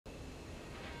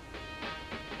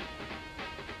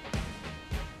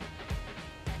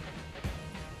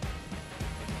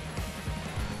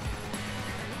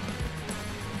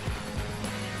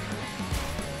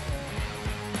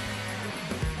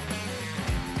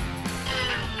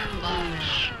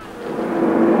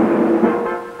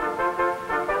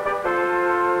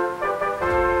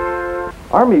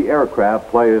Army aircraft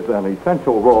plays an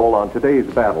essential role on today's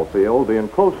battlefield in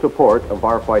close support of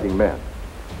our fighting men.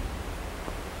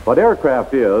 But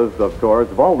aircraft is, of course,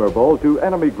 vulnerable to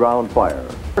enemy ground fire.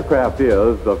 Aircraft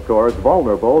is, of course,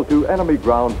 vulnerable to enemy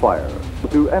ground fire.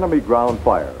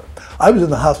 I was in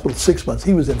the hospital 6 months.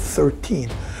 He was in 13.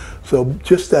 So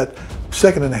just that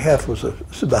second and a half was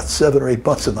about 7 or 8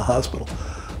 months in the hospital.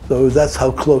 So that's how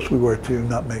close we were to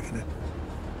not making it.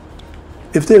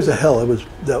 If there's a hell,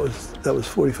 that was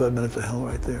 45 minutes of hell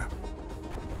right there.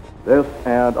 This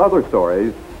and other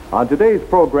stories on today's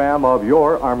program of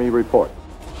Your Army Report.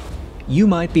 You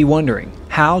might be wondering,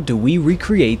 how do we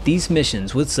recreate these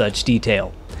missions with such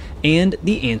detail? And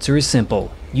the answer is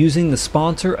simple, using the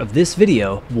sponsor of this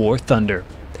video, War Thunder.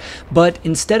 But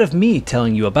instead of me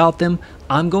telling you about them,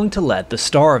 I'm going to let the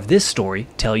star of this story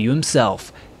tell you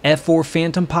himself, F-4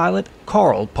 Phantom pilot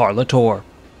Carl Parlatore.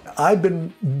 I've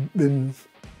been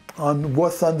on War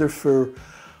Thunder for,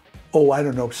 I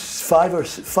don't know,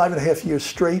 5.5 years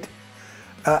straight.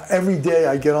 Every day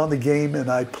I get on the game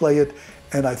and I play it,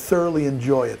 and I thoroughly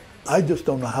enjoy it. I just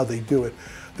don't know how they do it.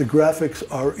 The graphics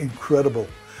are incredible.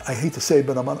 I hate to say it,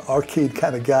 but I'm an arcade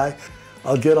kind of guy.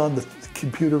 I'll get on the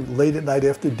computer late at night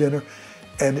after dinner,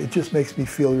 and it just makes me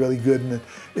feel really good.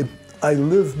 And I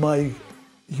live my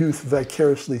youth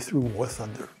vicariously through War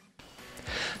Thunder.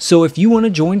 So if you want to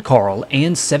join Carl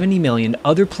and 70 million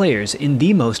other players in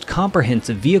the most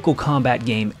comprehensive vehicle combat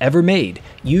game ever made,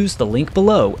 use the link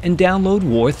below and download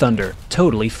War Thunder,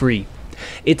 totally free.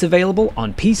 It's available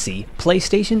on PC,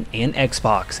 PlayStation, and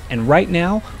Xbox, and right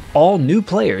now, all new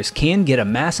players can get a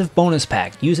massive bonus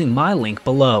pack using my link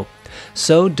below.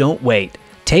 So don't wait.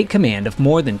 Take command of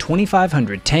more than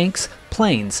 2,500 tanks,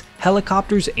 planes,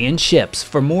 helicopters, and ships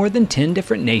for more than 10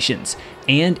 different nations,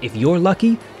 and if you're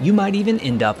lucky, you might even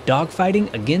end up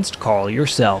dogfighting against Carl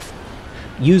yourself.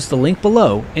 Use the link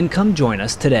below and come join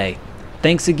us today.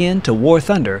 Thanks again to War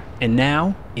Thunder, and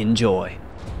now, enjoy.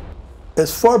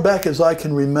 As far back as I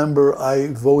can remember,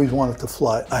 I've always wanted to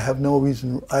fly. I have no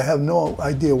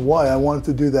idea why I wanted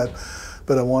to do that,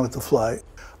 but I wanted to fly.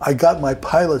 I got my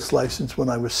pilot's license when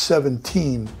I was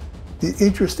 17. The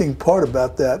interesting part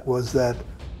about that was that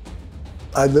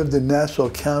I lived in Nassau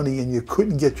County and you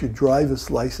couldn't get your driver's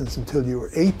license until you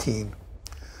were 18.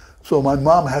 So my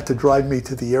mom had to drive me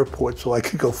to the airport so I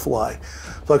could go fly.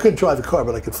 So I couldn't drive a car,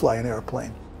 but I could fly an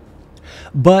airplane.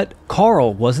 But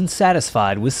Carl wasn't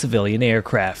satisfied with civilian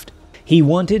aircraft. He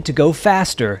wanted to go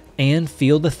faster and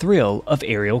feel the thrill of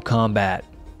aerial combat.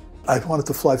 I wanted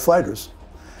to fly fighters.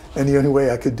 And the only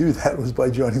way I could do that was by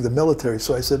joining the military.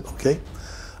 So I said, okay,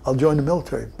 I'll join the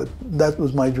military. But that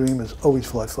was my dream, is always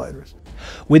fly fighters.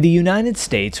 With the United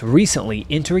States recently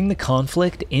entering the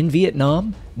conflict in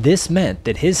Vietnam, this meant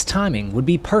that his timing would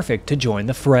be perfect to join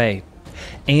the fray.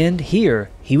 And here,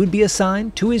 he would be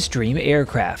assigned to his dream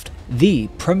aircraft, the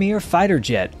premier fighter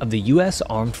jet of the U.S.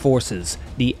 Armed Forces,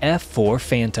 the F-4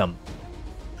 Phantom.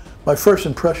 My first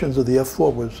impressions of the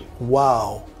F-4 was,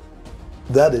 wow,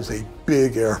 that is a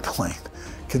big airplane.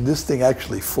 Can this thing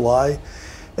actually fly?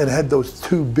 And it had those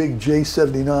two big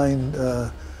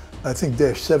J-79, I think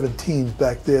 -17s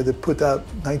back there that put out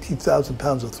 19,000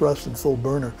 pounds of thrust in full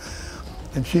burner.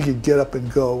 And she could get up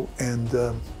and go, and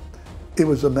it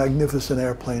was a magnificent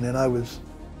airplane, and I was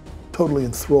totally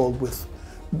enthralled with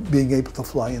being able to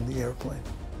fly in the airplane.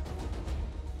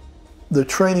 The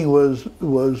training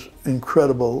was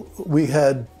incredible. We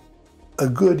had a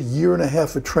good 1.5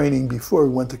 years of training before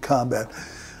we went to combat.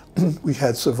 We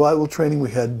had survival training,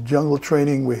 we had jungle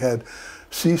training, we had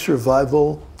sea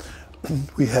survival.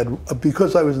 We had,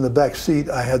 because I was in the back seat,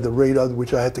 I had the radar,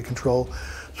 which I had to control.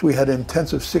 So we had an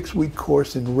intensive 6-week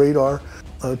course in radar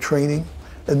training,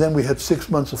 and then we had 6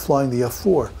 months of flying the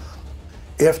F-4.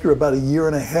 After about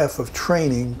 1.5 years of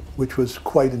training, which was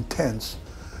quite intense,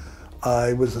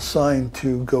 I was assigned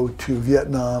to go to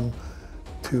Vietnam,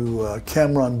 to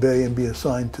Cam Ranh Bay, and be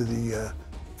assigned to the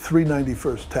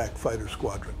 391st TAC Fighter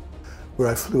Squadron, where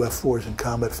I flew F-4s in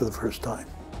combat for the first time.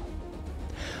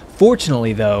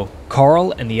 Fortunately though,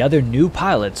 Carl and the other new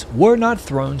pilots were not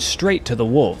thrown straight to the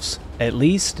wolves, at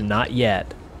least not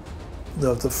yet.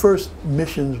 The first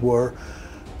missions were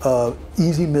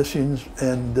easy missions,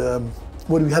 and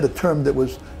what we had a term that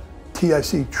was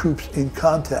TIC, troops in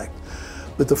contact.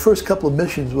 But the first couple of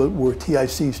missions were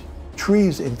TIC's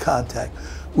trees in contact,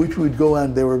 which would go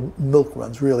on, they were milk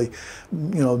runs really,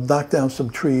 you know, knock down some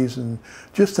trees, and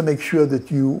just to make sure that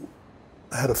you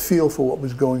had a feel for what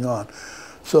was going on.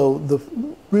 So the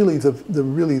really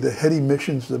the heady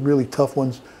missions, the really tough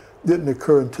ones, didn't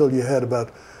occur until you had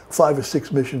about 5 or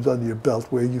 6 missions under your belt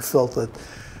where you felt that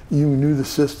you knew the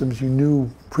systems, you knew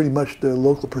pretty much the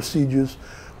local procedures,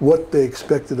 what they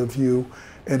expected of you,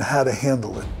 and how to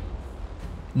handle it.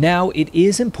 Now, it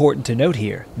is important to note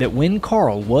here that when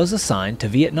Carl was assigned to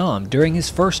Vietnam during his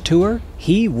first tour,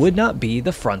 he would not be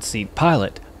the front seat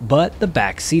pilot, but the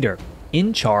back seater,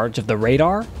 in charge of the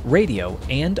radar, radio,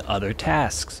 and other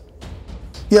tasks.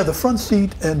 Yeah, the front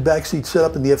seat and back seat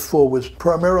setup in the F-4 was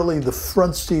primarily the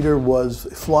front seater was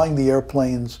flying the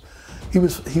airplanes. He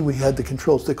had the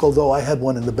control stick, although I had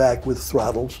one in the back with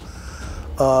throttles.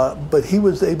 But he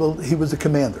was the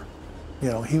commander. You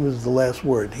know, he was the last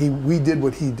word. We did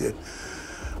what he did.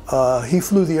 He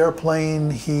flew the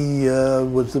airplane. He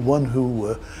was the one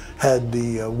who had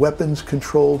the weapons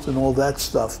controls and all that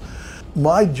stuff.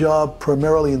 My job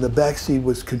primarily in the backseat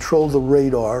was control the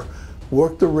radar,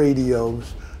 work the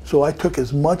radios, so I took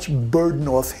as much burden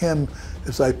off him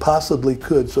as I possibly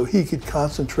could so he could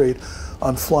concentrate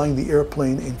on flying the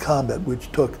airplane in combat,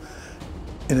 which took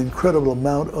an incredible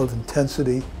amount of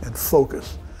intensity and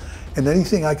focus. And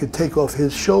anything I could take off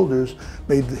his shoulders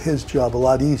made his job a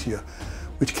lot easier,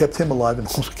 which kept him alive and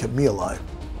also kept me alive.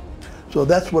 So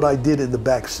that's what I did in the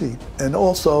back seat. And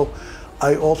also,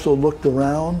 I also looked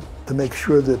around to make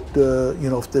sure that, you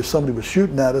know, if there's somebody was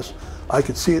shooting at us, I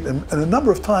could see it. And a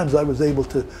number of times I was able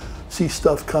to see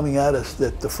stuff coming at us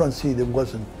that the front seat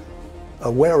wasn't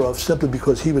aware of, simply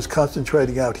because he was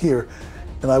concentrating out here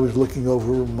and I was looking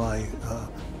over my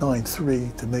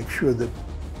 9-3 to make sure that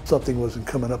something wasn't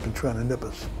coming up and trying to nip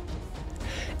us.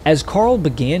 As Carl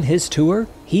began his tour,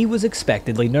 he was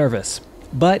expectedly nervous,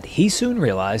 but he soon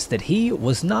realized that he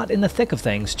was not in the thick of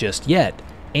things just yet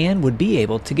and would be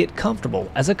able to get comfortable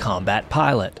as a combat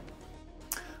pilot.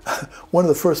 One of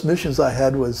the first missions I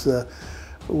had was, I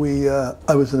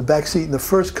was in the back seat. In the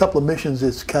first couple of missions,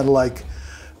 it's kind of like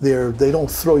they don't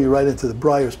throw you right into the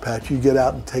briars patch. You get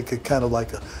out and take a kind of like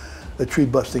a tree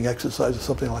busting exercise or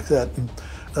something like that. And,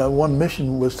 one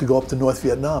mission was to go up to North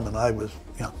Vietnam, and I was,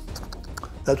 you know,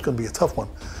 that's going to be a tough one.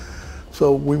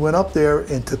 So we went up there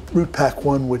into Route Pac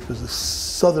 1, which was the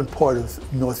southern part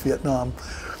of North Vietnam.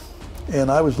 And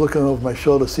I was looking over my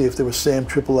shoulder to see if there was SAM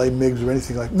AAA MiGs or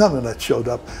anything like that. None of that showed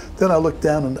up. Then I looked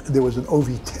down and there was an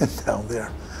OV-10 down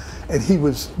there. And he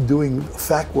was doing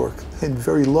FAC work and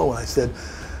very low. And I said,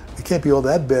 it can't be all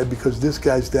that bad because this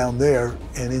guy's down there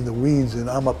and in the weeds and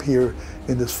I'm up here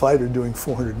in this fighter doing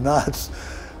 400 knots.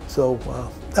 So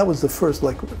that was the first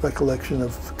recollection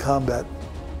of combat.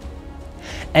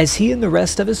 As he and the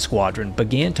rest of his squadron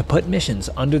began to put missions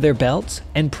under their belts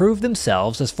and prove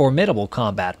themselves as formidable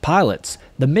combat pilots,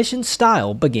 the mission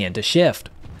style began to shift.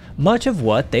 Much of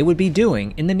what they would be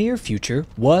doing in the near future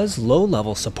was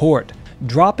low-level support,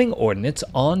 dropping ordnance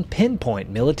on pinpoint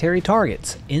military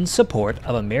targets in support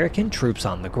of American troops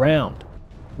on the ground.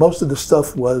 Most of the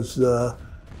stuff was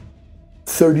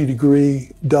 30-degree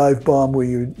dive bomb where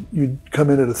you'd come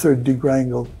in at a 30-degree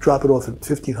angle, drop it off at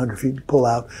 1,500 feet, pull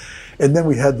out. And then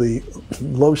we had the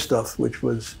low stuff, which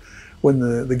was when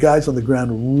the guys on the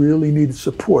ground really needed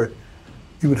support.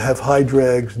 You would have high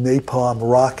drags, napalm,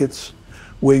 rockets,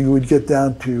 where you would get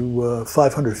down to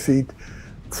 500 feet,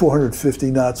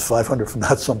 450 knots, 500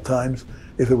 knots sometimes,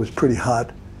 if it was pretty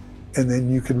hot. And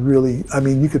then you could really, I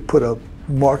mean, you could put a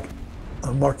Mark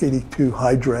 82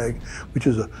 high drag, which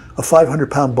is a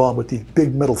 500-pound bomb with these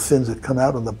big metal fins that come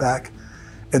out on the back,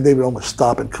 and they would almost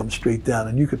stop and come straight down,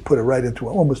 and you could put it right into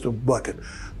almost a bucket.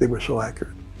 They were so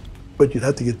accurate. But you'd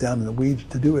have to get down in the weeds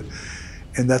to do it,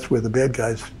 and that's where the bad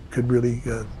guys could really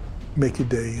make your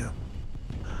day,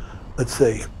 let's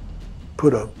say,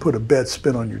 put a bad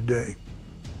spin on your day.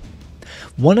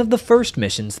 One of the first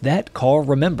missions that Carl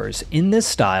remembers in this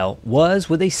style was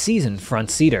with a seasoned front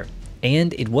seater,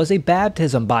 and it was a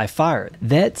baptism by fire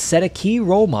that set a key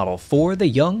role model for the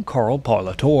young Carl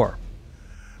Parlator.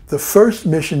 The first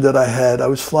mission that I had, I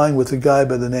was flying with a guy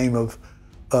by the name of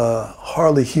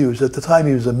Harley Hughes. At the time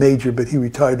he was a major, but he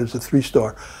retired as a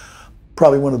 3-star.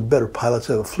 Probably one of the better pilots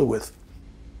I ever flew with.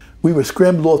 We were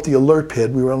scrambled off the alert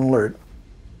pad, we were on alert.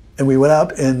 And we went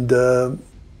out and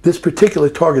this particular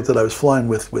target that I was flying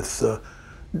with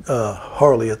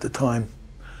Harley at the time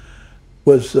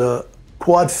was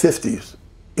quad 50s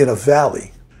in a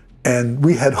valley. And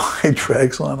we had high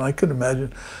drags on. I couldn't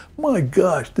imagine, my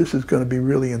gosh, this is going to be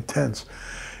really intense.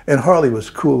 And Harley was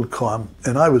cool and calm,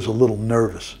 and I was a little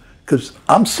nervous because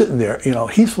I'm sitting there, you know,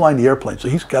 he's flying the airplane, so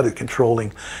he's got it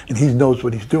controlling and he knows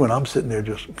what he's doing. I'm sitting there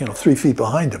just, you know, 3 feet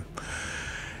behind him.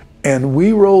 And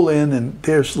we roll in and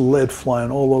there's lead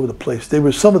flying all over the place. There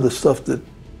was some of the stuff that,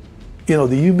 you know,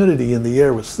 the humidity in the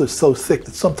air was so thick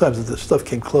that sometimes if the stuff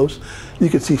came close, you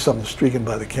could see something streaking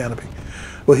by the canopy.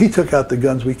 Well, he took out the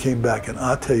guns, we came back, and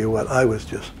I'll tell you what, I was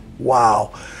just,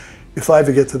 wow. If I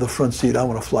ever get to the front seat, I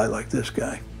want to fly like this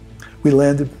guy. We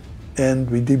landed, and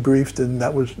we debriefed, and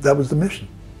that was the mission.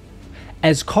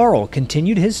 As Carl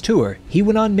continued his tour, he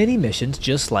went on many missions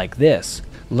just like this,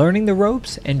 learning the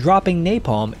ropes and dropping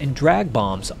napalm and drag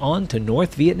bombs onto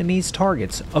North Vietnamese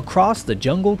targets across the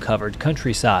jungle-covered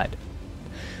countryside.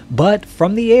 But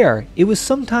from the air, it was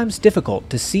sometimes difficult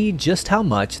to see just how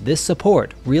much this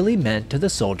support really meant to the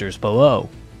soldiers below.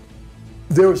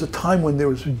 There was a time when there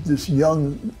was this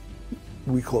young,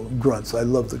 we call them grunts. I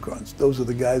love the grunts. Those are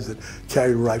the guys that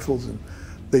carried rifles, and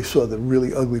they saw the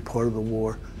really ugly part of the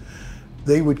war.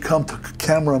 They would come to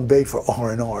Cam Bay for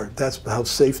R&R. That's how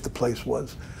safe the place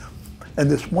was. And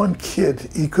this one kid,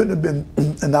 he couldn't have been,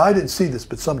 and I didn't see this,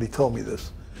 but somebody told me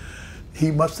this.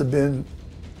 He must have been,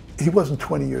 he wasn't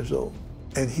 20 years old,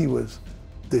 and he was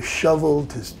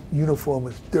disheveled, his uniform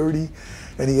was dirty,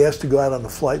 and he asked to go out on the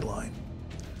flight line.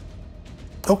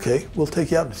 Okay, we'll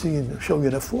take you out and see you, show you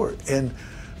an F-4. And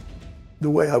the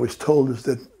way I was told is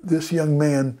that this young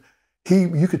man,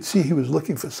 you could see he was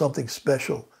looking for something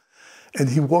special. And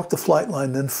he walked the flight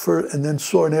line and then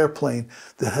saw an airplane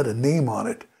that had a name on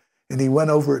it. And he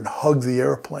went over and hugged the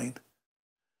airplane.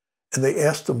 And they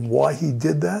asked him why he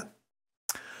did that.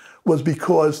 Was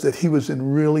because that he was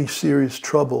in really serious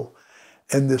trouble.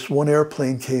 And this one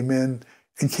airplane came in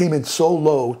so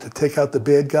low to take out the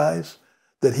bad guys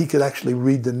that he could actually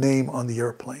read the name on the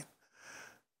airplane.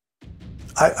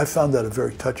 I found that a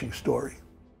very touching story.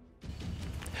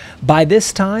 By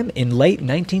this time, in late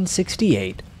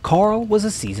 1968, Carl was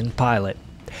a seasoned pilot.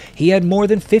 He had more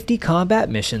than 50 combat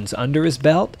missions under his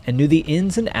belt and knew the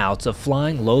ins and outs of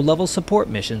flying low-level support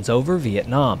missions over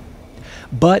Vietnam.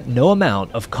 But no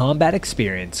amount of combat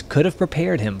experience could have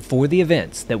prepared him for the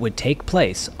events that would take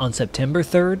place on September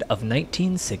 3rd of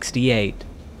 1968.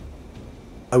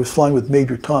 I was flying with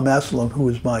Major Tom Asselon, who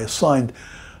was my assigned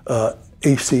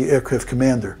AC aircraft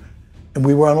commander. And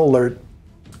we were on alert,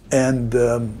 and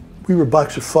we were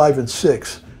Boxer 5 and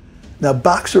 6. Now,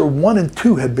 Boxer 1 and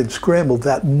 2 had been scrambled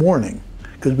that morning,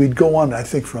 because we'd go on, I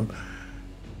think, from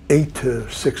 8 to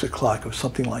 6 o'clock or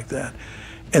something like that.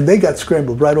 And they got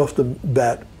scrambled right off the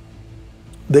bat.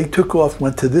 They took off,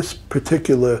 went to this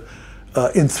particular,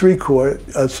 in 3 Corps,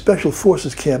 a special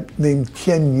forces camp named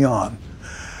Kien Yan.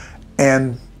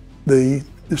 And the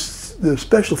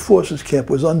special forces camp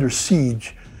was under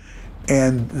siege,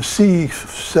 and the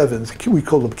C-7s, we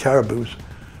called them caribous,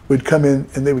 would come in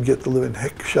and they would get the living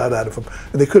heck shot out of them,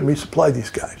 and they couldn't resupply these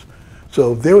guys.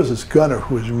 So there was this gunner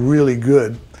who was really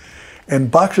good,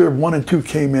 and Boxer 1 and 2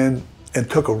 came in and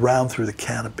took a round through the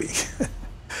canopy.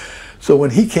 So when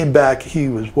he came back, he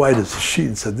was white as a sheet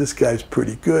and said, "This guy's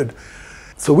pretty good."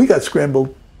 So we got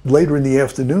scrambled later in the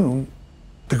afternoon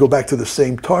to go back to the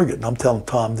same target. And I'm telling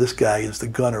Tom, this guy is the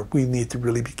gunner. We need to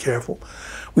really be careful.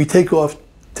 We take off,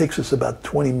 takes us about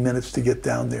 20 minutes to get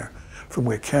down there from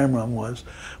where Cameron was.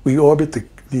 We orbit,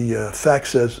 the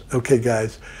fax says, "Okay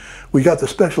guys, we got the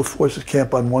Special Forces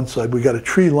camp on one side, we got a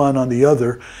tree line on the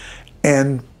other,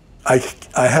 and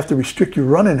I have to restrict your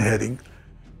run-in heading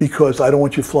because I don't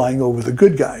want you flying over the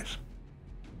good guys.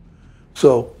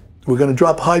 So we're gonna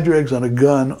drop hydregs on a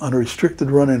gun on a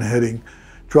restricted run-in heading,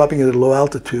 dropping it at low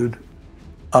altitude."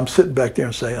 I'm sitting back there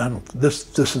and saying, this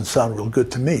doesn't sound real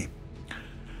good to me.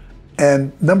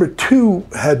 And number 2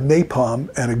 had napalm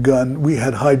and a gun. We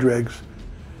had hydregs.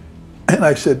 And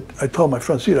I told my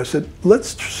front seat, I said,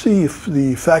 "Let's see if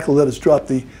the FAC will let us drop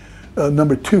the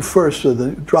number 2 first, so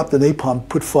drop the napalm,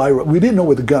 put fire." We didn't know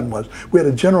where the gun was. We had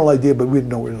a general idea, but we didn't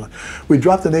know where it was. We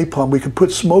dropped the napalm, we could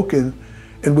put smoke in,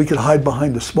 and we could hide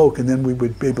behind the smoke, and then we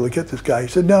would be able to get this guy. He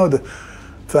said, "No, the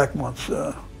FAC wants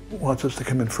us to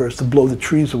come in first and blow the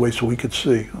trees away so we could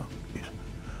see."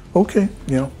 Oh, okay,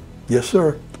 yes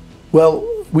sir. Well,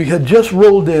 we had just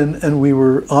rolled in and we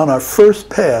were on our first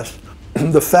pass.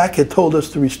 The FAC had told us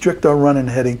to restrict our run-in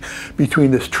heading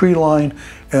between this tree line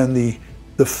and the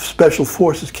Special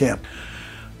Forces camp.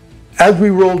 As we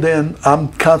rolled in, I'm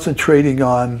concentrating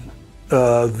on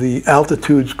the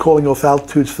altitudes, calling off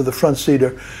altitudes for the front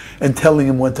seater and telling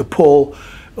him when to pull.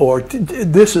 Or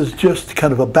this is just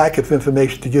kind of a backup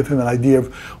information to give him an idea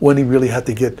of when he really had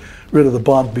to get rid of the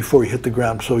bomb before he hit the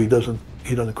ground, so he doesn't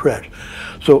crash.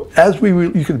 So as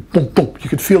you could boom, boom, you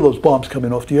could feel those bombs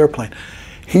coming off the airplane.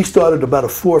 He started about a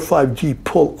 4 or 5 G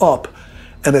pull up,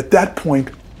 and at that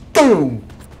point, boom,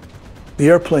 the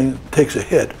airplane takes a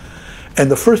hit. And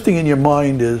the first thing in your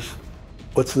mind is,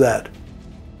 what's that?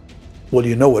 Well,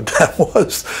 you know what that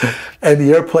was. And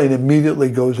the airplane immediately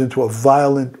goes into a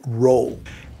violent roll.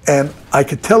 And I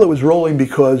could tell it was rolling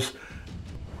because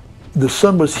the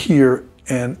sun was here,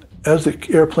 and as the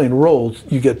airplane rolls,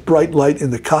 you get bright light in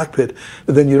the cockpit,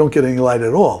 and then you don't get any light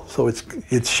at all. So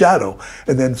it's shadow,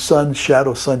 and then sun,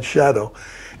 shadow, sun, shadow.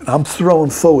 And I'm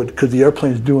throwing forward because the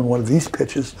airplane's doing one of these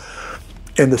pitches.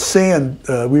 And the sand,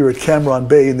 we were at Cameron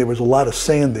Bay, and there was a lot of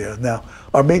sand there. Now,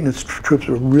 our maintenance troops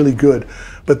were really good,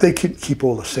 but they could keep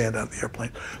all the sand out of the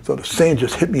airplane. So the sand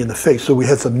just hit me in the face. So we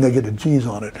had some negative G's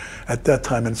on it at that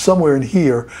time. And somewhere in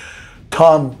here,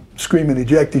 Tom screaming,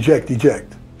 eject, eject,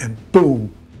 eject, and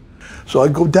boom. So I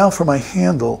go down for my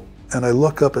handle, and I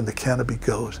look up, and the canopy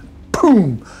goes.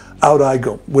 Boom! Out I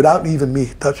go, without even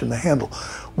me touching the handle.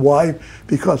 Why?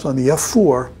 Because on the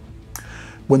F-4,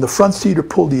 when the front seater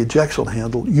pulled the ejection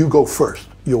handle, you go first.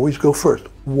 You always go first.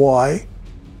 Why?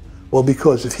 Well,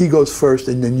 because if he goes first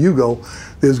and then you go,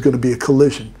 there's going to be a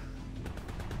collision.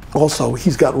 Also,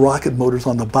 he's got rocket motors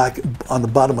on the back, on the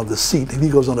bottom of the seat. If he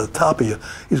goes on the top of you,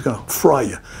 he's going to fry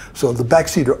you. So the back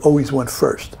seater always went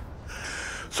first.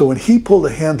 So when he pulled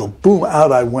the handle, boom,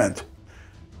 out I went.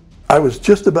 I was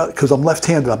just about, because I'm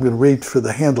left-handed, I'm going to reach for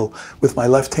the handle with my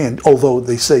left hand, although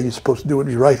they say you're supposed to do it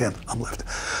with your right hand. I'm left.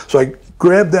 So I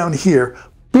grab down here,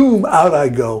 boom, out I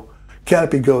go.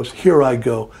 Canopy goes, here I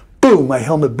go. Boom, my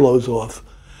helmet blows off.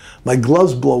 My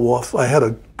gloves blow off. I had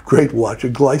a great watch, a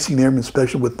Glycine Airman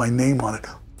Special with my name on it.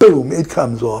 Boom, it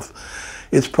comes off.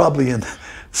 It's probably in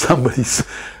somebody's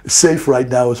safe right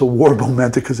now as a war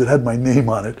memento because it had my name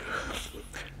on it.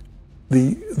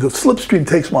 The slipstream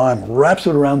takes my arm, wraps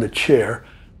it around the chair,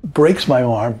 breaks my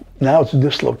arm. Now it's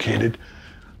dislocated.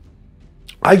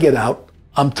 I get out.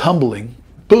 I'm tumbling.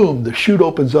 Boom, the chute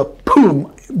opens up.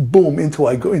 Boom, boom,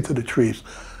 I go into the trees.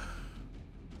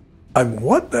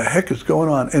 What the heck is going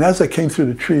on? And as I came through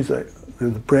the trees, the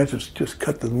branches just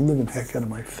cut the living heck out of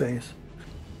my face.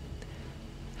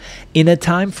 In a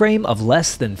time frame of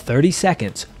less than 30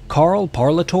 seconds, Carl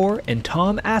Parlator and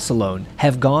Tom Asselone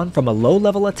have gone from a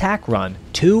low-level attack run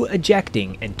to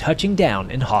ejecting and touching down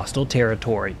in hostile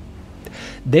territory.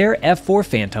 Their F-4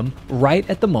 Phantom, right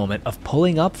at the moment of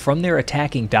pulling up from their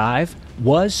attacking dive,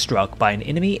 was struck by an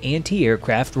enemy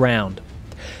anti-aircraft round.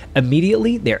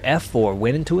 Immediately, their F-4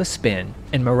 went into a spin,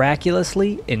 and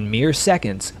miraculously, in mere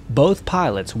seconds, both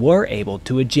pilots were able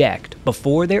to eject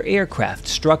before their aircraft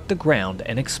struck the ground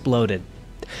and exploded.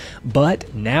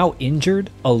 But now injured,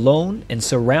 alone, and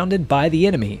surrounded by the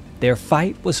enemy, their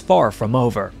fight was far from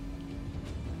over.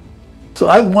 So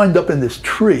I wind up in this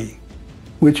tree,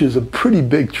 which is a pretty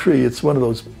big tree. It's one of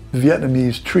those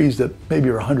Vietnamese trees that maybe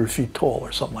are 100 feet tall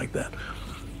or something like that.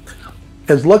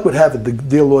 As luck would have it, the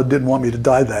dear Lord didn't want me to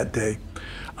die that day.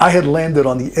 I had landed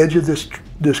on the edge of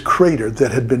this crater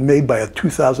that had been made by a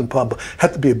 2,000-pound,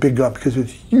 had to be a big gun because it was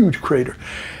a huge crater.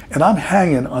 And I'm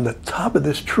hanging on the top of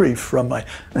this tree from my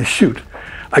chute.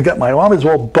 I got my arm is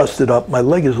all busted up. My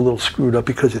leg is a little screwed up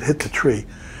because it hit the tree.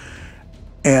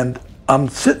 And I'm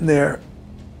sitting there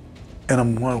and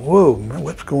I'm going, whoa, man,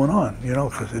 what's going on? You know,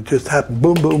 because it just happened,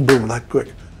 boom, boom, boom, that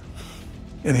quick.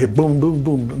 And here, boom, boom,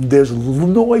 boom. There's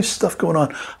noise stuff going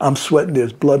on. I'm sweating.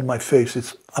 There's blood in my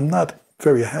face. I'm not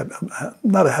very happy. I'm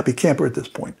not a happy camper at this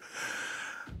point.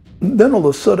 Then all of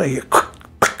a sudden I hear,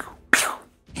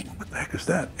 what the heck is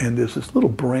that? And there's this little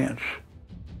branch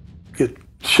get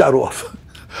shot off.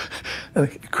 And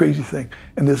a crazy thing.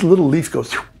 And this little leaf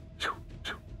goes,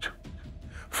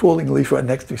 falling leaf right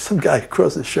next to me. Some guy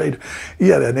across the shade, he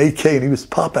had an AK and he was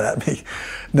popping at me.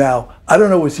 Now, I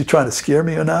don't know, was he trying to scare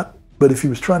me or not? But if he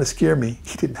was trying to scare me,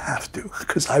 he didn't have to,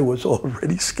 because I was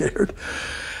already scared.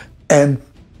 And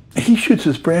he shoots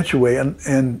his branch away,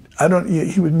 and I don't,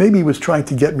 maybe he was trying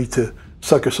to get me to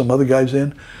sucker some other guys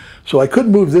in. So I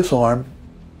couldn't move this arm.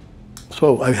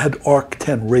 So I had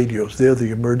ARC-10 radios. They're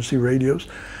the emergency radios.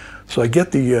 So I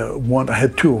get the one, I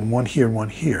had two of them, one here and one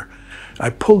here. I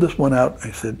pulled this one out.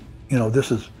 I said, you know,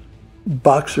 this is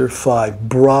Boxer 5,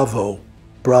 Bravo,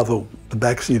 the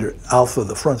back seater, Alpha,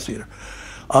 the front seater.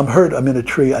 I'm hurt, I'm in a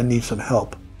tree, I need some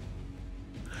help.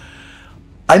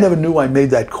 I never knew I made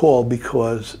that call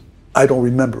because I don't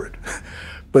remember it.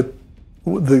 But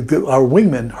our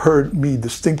wingman heard me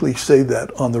distinctly say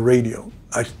that on the radio.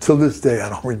 Till this day, I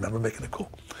don't remember making the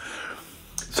call.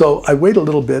 So I wait a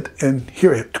little bit, and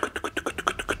here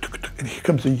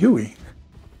comes a Huey,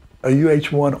 a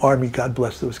UH-1 Army, God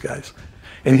bless those guys.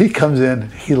 And he comes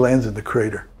in, he lands in the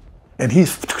crater. And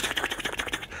he's,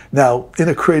 now in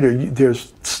a crater,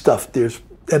 there's stuff,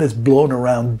 that is blown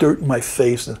around, dirt in my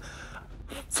face. And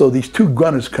so these two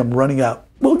gunners come running out.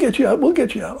 We'll get you out, we'll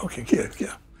get you out. Okay,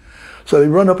 yeah. So they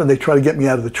run up and they try to get me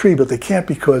out of the tree, but they can't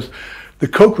because the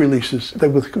coke releases,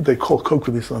 they call coke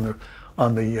release on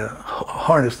the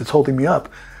harness that's holding me up.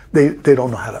 They don't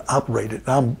know how to operate it.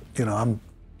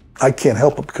 I can't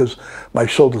help it because my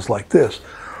shoulder's like this.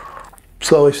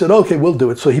 So I said, okay, we'll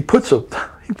do it. So he puts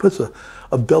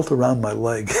a belt around my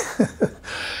leg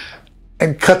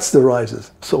and cuts the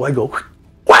risers. So I go,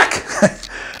 whack!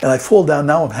 And I fall down.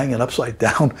 Now I'm hanging upside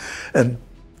down, and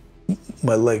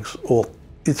my leg's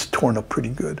it's torn up pretty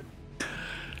good.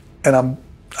 And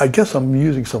I guess I'm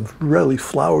using some really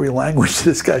flowery language to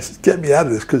this guy. Says, get me out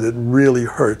of this because it really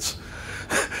hurts.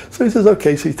 So he says,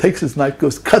 okay. So he takes his knife,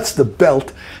 cuts the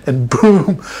belt, and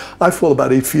boom, I fall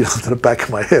about 8 feet onto the back of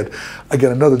my head. I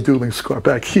get another dueling scar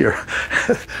back here.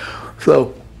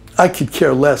 So I could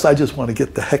care less. I just want to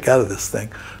get the heck out of this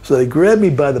thing. So they grab me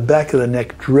by the back of the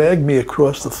neck, drag me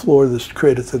across the floor of this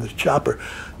crater to this chopper.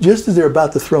 Just as they're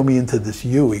about to throw me into this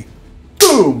WWII,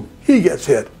 boom, he gets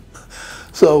hit.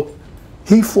 So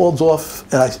he falls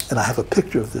off, and I have a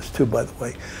picture of this too, by the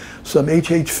way. Some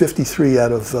HH-53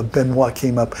 out of Benoit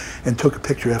came up and took a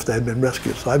picture after I had been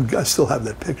rescued. So I still have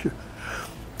that picture.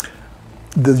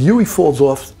 The WWII falls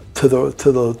off to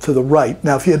the right.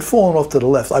 Now, if he had fallen off to the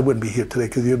left, I wouldn't be here today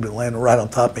because he would have been landing right on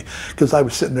top of me because I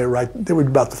was sitting there right. They were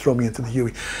about to throw me into the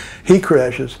WWII. He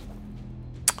crashes,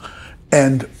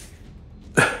 and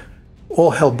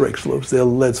all hell breaks loose. Their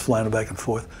lead's flying back and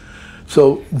forth.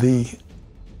 So the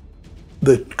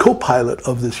co-pilot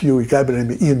of this WWII, a guy by the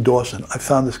name of Ian Dawson, I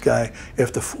found this guy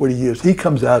after 40 years. He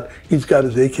comes out, he's got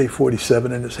his AK-47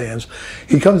 in his hands.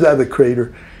 He comes out of the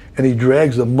crater and he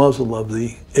drags the muzzle of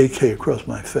the AK across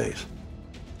my face.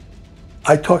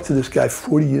 I talked to this guy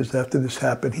 40 years after this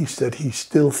happened. He said he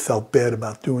still felt bad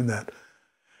about doing that.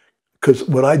 Because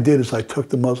what I did is I took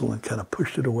the muzzle and kind of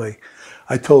pushed it away.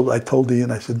 I told Ian,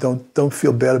 I said, don't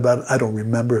feel bad about it. I don't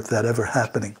remember that ever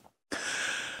happening.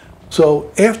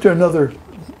 So after another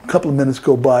couple of minutes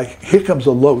go by, here comes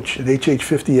a Loach, an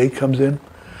HH-58 comes in,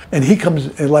 and he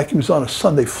comes in like he was on a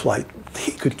Sunday flight.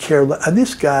 He could care less. And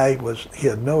this guy he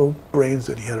had no brains,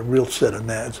 and he had a real set of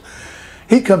nads.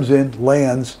 He comes in,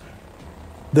 lands.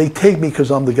 They take me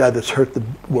because I'm the guy that's hurt the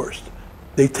worst.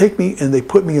 They take me and they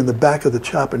put me in the back of the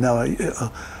chopper. Now,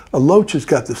 a Loach has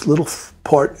got this little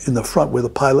part in the front where the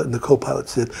pilot and the co-pilot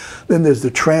sit. Then there's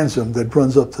the transom that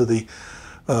runs up to the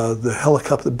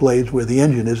helicopter blades where the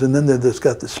engine is, and then there's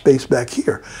got the space back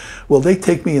here. Well, they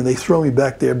take me and they throw me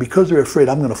back there because they're afraid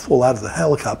I'm going to fall out of the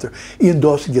helicopter. Ian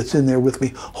Dawson gets in there with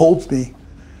me, holds me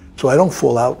so I don't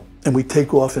fall out, and we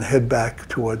take off and head back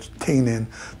towards Tain-In,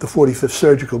 the 45th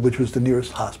Surgical, which was the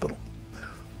nearest hospital.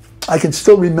 I can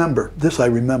still remember, this I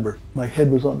remember, my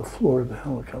head was on the floor of the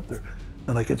helicopter,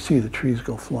 and I could see the trees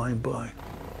go flying by.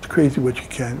 It's crazy what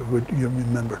you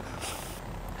remember.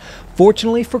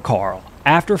 Fortunately for Carl,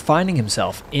 after finding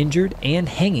himself injured and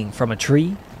hanging from a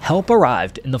tree, help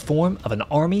arrived in the form of an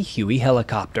Army Huey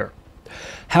helicopter.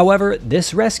 However,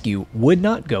 this rescue would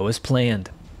not go as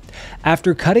planned.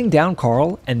 After cutting down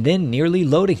Carl and then nearly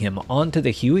loading him onto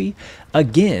the Huey,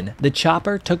 again the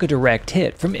chopper took a direct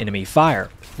hit from enemy fire,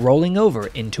 rolling over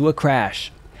into a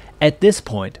crash. At this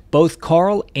point, both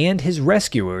Carl and his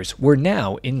rescuers were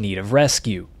now in need of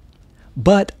rescue.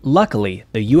 But luckily,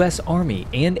 the U.S. Army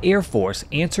and Air Force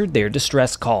answered their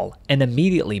distress call and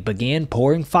immediately began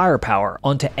pouring firepower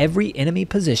onto every enemy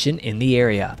position in the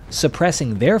area,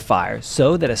 suppressing their fire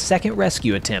so that a second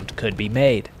rescue attempt could be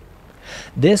made.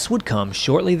 This would come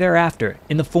shortly thereafter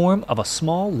in the form of a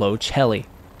small Loach heli.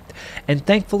 And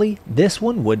thankfully, this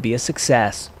one would be a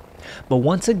success. But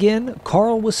once again,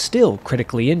 Carl was still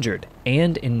critically injured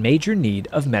and in major need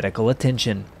of medical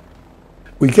attention.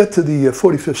 We get to the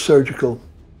 45th Surgical,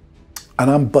 and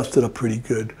I'm busted up pretty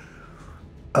good.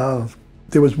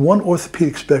 There was one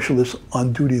orthopedic specialist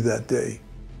on duty that day,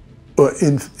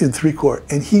 in 3 Corps,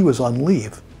 and he was on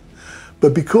leave.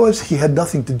 But because he had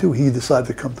nothing to do, he decided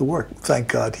to come to work. Thank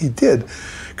God he did,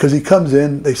 because he comes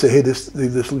in, they say, hey, this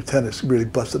lieutenant's really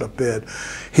busted up bad.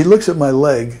 He looks at my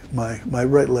leg, my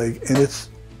right leg, and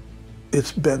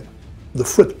it's bent. The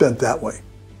foot's bent that way.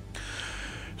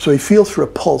 So he feels for a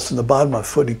pulse in the bottom of my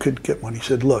foot, and he couldn't get one. He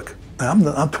said, look,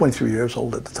 I'm 23 years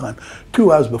old at the time.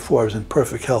 2 hours before I was in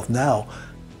perfect health. Now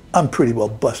I'm pretty well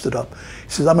busted up. He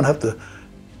says, I'm gonna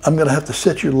have to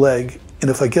set your leg,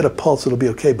 and if I get a pulse, it'll be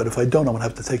okay, but if I don't, I'm gonna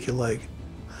have to take your leg.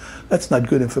 That's not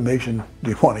good information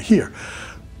you want to hear.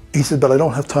 He said, but I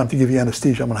don't have time to give you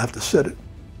anesthesia. I'm gonna have to set it.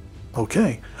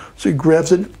 Okay. So he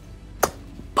grabs it,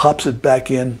 pops it back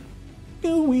in.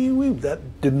 That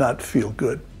did not feel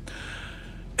good.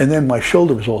 And then my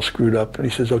shoulder was all screwed up, and he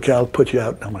says, okay, I'll put you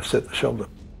out, and I'm going to set the shoulder.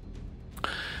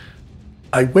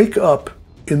 I wake up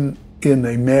in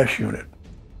a MASH unit.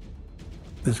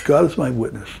 As God is my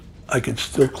witness, I can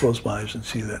still close my eyes and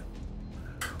see that.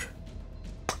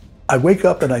 I wake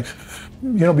up, and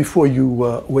before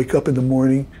you wake up in the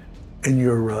morning, and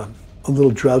you're a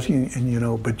little drowsy,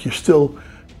 and but you're still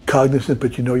cognizant,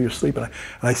 but you know you're sleeping. And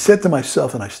I said to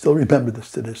myself, and I still remember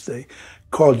this to this day,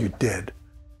 Carl, you're dead.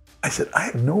 I said, I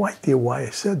have no idea why I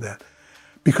said that,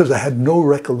 because I had no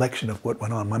recollection of what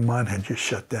went on. My mind had just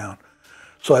shut down.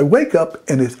 So I wake up,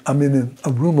 and I'm in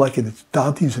a room like it's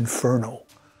Dante's Inferno.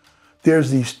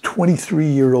 There's these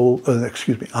 23-year-old,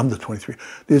 I'm the 23.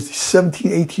 There's these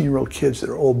 17, 18-year-old kids that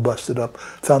are all busted up.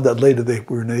 Found out later they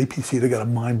were in an APC. They got a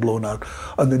mind blown out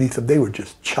underneath them. They were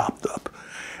just chopped up.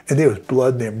 And there was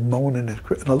blood, and they're moaning. And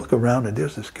I look around, and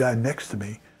there's this guy next to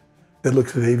me that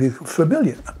looks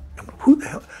familiar. Who the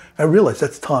hell? I realized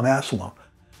that's Tom Asselon.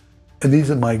 And these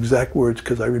are my exact words,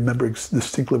 because I remember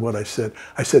distinctly what I said.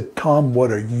 I said, Tom,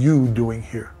 what are you doing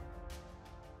here?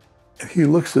 And he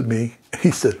looks at me, and he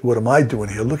said, what am I doing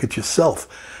here? Look at yourself.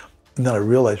 And then I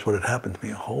realized what had happened to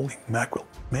me. Holy mackerel.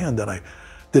 Man, then I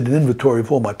did an inventory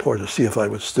of all my parts to see if I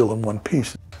was still in one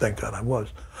piece. Thank God I was.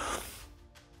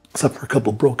 Except for a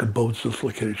couple of broken bones,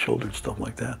 dislocated shoulder and stuff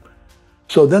like that.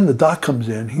 So then the doc comes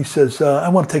in. He says, I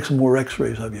want to take some more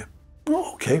x-rays of you.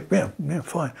 Oh, okay, yeah,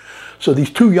 fine. So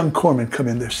these two young corpsmen come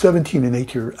in. They're 17 and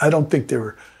 18. I don't think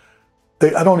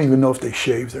I don't even know if they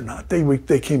shaved or not.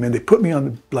 They came in, they put me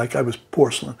on, like I was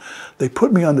porcelain. They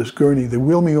put me on this gurney, they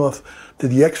wheel me off to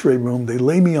the x-ray room, they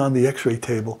lay me on the x-ray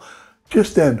table.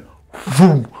 Just then,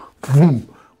 vroom,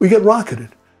 vroom, we get rocketed.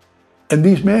 And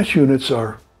these MASH units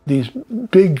are these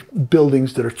big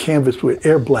buildings that are canvassed with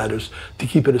air bladders to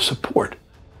keep it as support.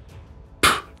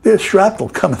 There's shrapnel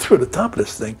coming through the top of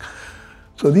this thing.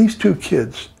 So these two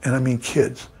kids, and I mean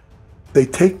kids, they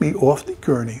take me off the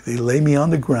gurney, they lay me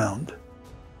on the ground.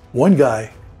 One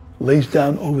guy lays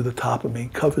down over the top of me,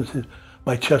 covers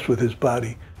my chest with his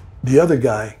body. The other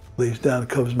guy lays down and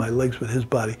covers my legs with his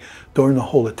body during the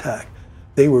whole attack.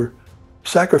 They were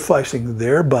sacrificing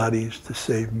their bodies to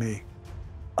save me.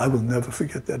 I will never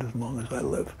forget that as long as I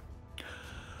live.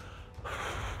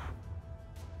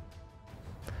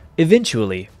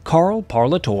 Eventually, Carl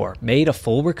Parlator made a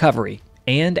full recovery,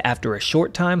 and after a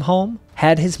short time home,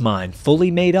 had his mind fully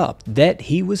made up that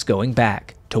he was going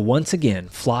back to once again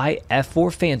fly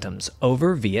F-4 Phantoms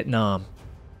over Vietnam.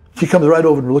 She comes right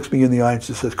over and looks me in the eye and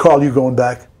she says, Carl, you going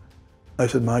back? I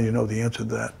said, Ma, you know the answer to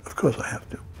that. Of course I have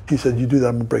to. He said, you do that,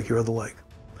 I'm going to break your other leg.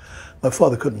 My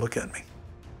father couldn't look at me.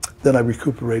 Then I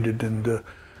recuperated, and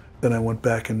then I went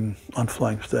back on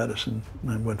flying status, and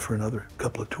I went for another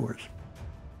couple of tours.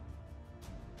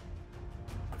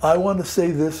 I want to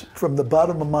say this from the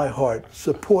bottom of my heart.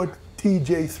 Support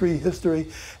TJ3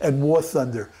 History and War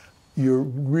Thunder. You're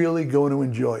really going to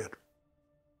enjoy it.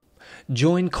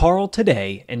 Join Carl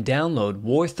today and download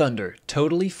War Thunder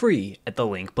totally free at the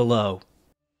link below.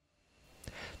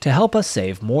 To help us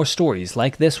save more stories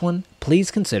like this one,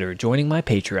 please consider joining my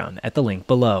Patreon at the link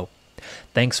below.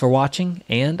 Thanks for watching,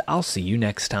 and I'll see you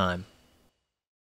next time.